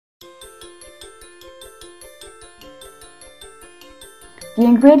The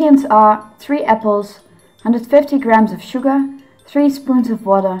ingredients are 3 apples, 150 grams of sugar, 3 spoons of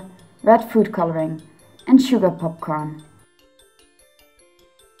water, red food coloring and sugar popcorn.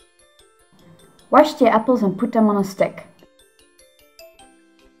 Wash the apples and put them on a stick.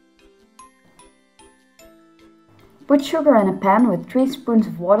 Put sugar in a pan with 3 spoons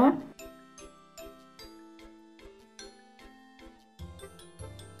of water.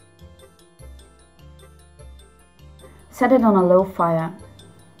 Set it on a low fire.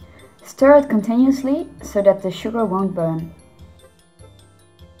 Stir it continuously so that the sugar won't burn.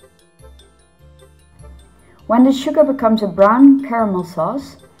 When the sugar becomes a brown caramel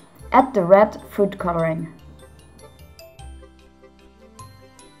sauce, add the red food coloring.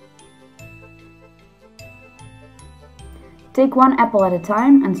 Take 1 apple at a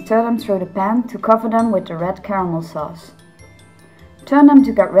time and stir them through the pan to cover them with the red caramel sauce. Turn them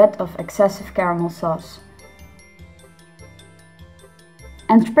to get rid of excessive caramel sauce.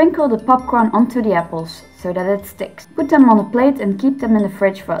 And sprinkle the popcorn onto the apples so that it sticks. Put them on a plate and keep them in the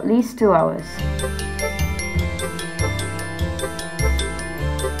fridge for at least 2 hours.